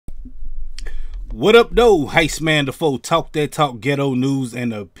What up, though? Heist man, the foe. Talk that talk, ghetto news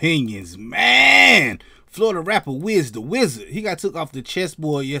and opinions. Man, Florida rapper WizDaWizard. He got took off the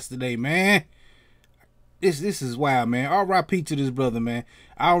chessboard yesterday, man. This is wild, man. R.I.P. to this brother, man.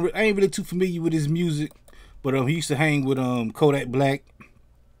 I ain't really too familiar with his music, but he used to hang with Kodak Black.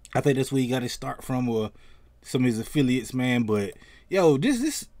 I think that's where he got his start from, or some of his affiliates, man. But yo,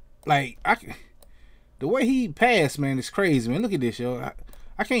 this like the way he passed, man, is crazy, man. Look at this, yo.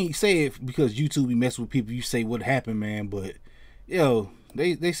 I can't say it because YouTube be messing with people. You say what happened, man, but yo,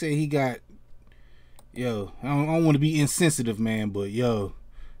 they say he got, yo, I don't want to be insensitive, man, but yo,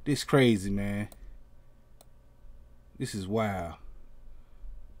 this crazy, man. This is wild.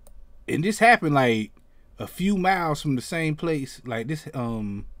 And this happened like a few miles from the same place. Like this,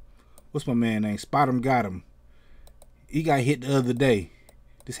 what's my man name? SpotemGottem. He got hit the other day.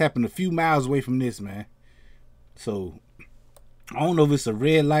 This happened a few miles away from this, man. So I don't know if it's a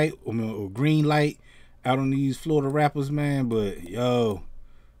red light or green light out on these Florida rappers, man, but yo,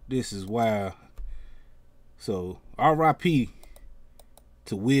 this is wild. So R.I.P.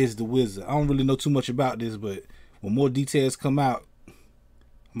 to WizDaWizard. I don't really know too much about this, but when more details come out, I'm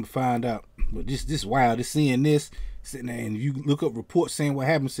gonna find out. But this wild. Just seeing this, sitting there, and you look up reports saying what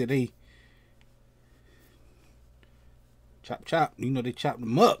happened, said they chop, you know, they chopped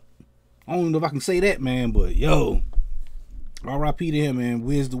them up. I don't know if I can say that, man, but yo, R.I.P. to him, man.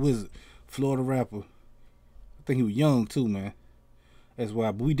 WizDaWizard, Florida rapper. I think he was young too, man. That's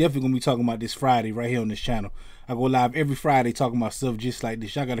why. But we definitely gonna be talking about this Friday right here on this channel. I go live every Friday talking about stuff just like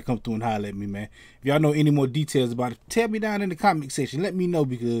this. Y'all gotta come through and holler at me, man. If y'all know any more details about it, tell me down in the comment section. Let me know,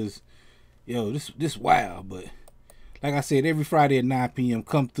 because yo, this wild. But like I said, every Friday at 9 p.m.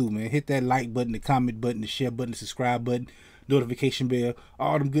 come through, man. Hit that like button, the comment button, the share button, the subscribe button, notification bell,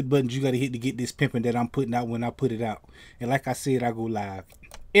 all them good buttons you got to hit to get this pimping that I'm putting out when I put it out. And like I said, I go live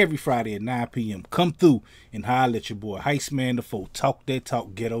every Friday at 9 p.m. Come through and holler at your boy, Heist man the foe. Talk that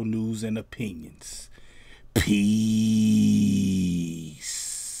talk, ghetto news and opinions. Peace.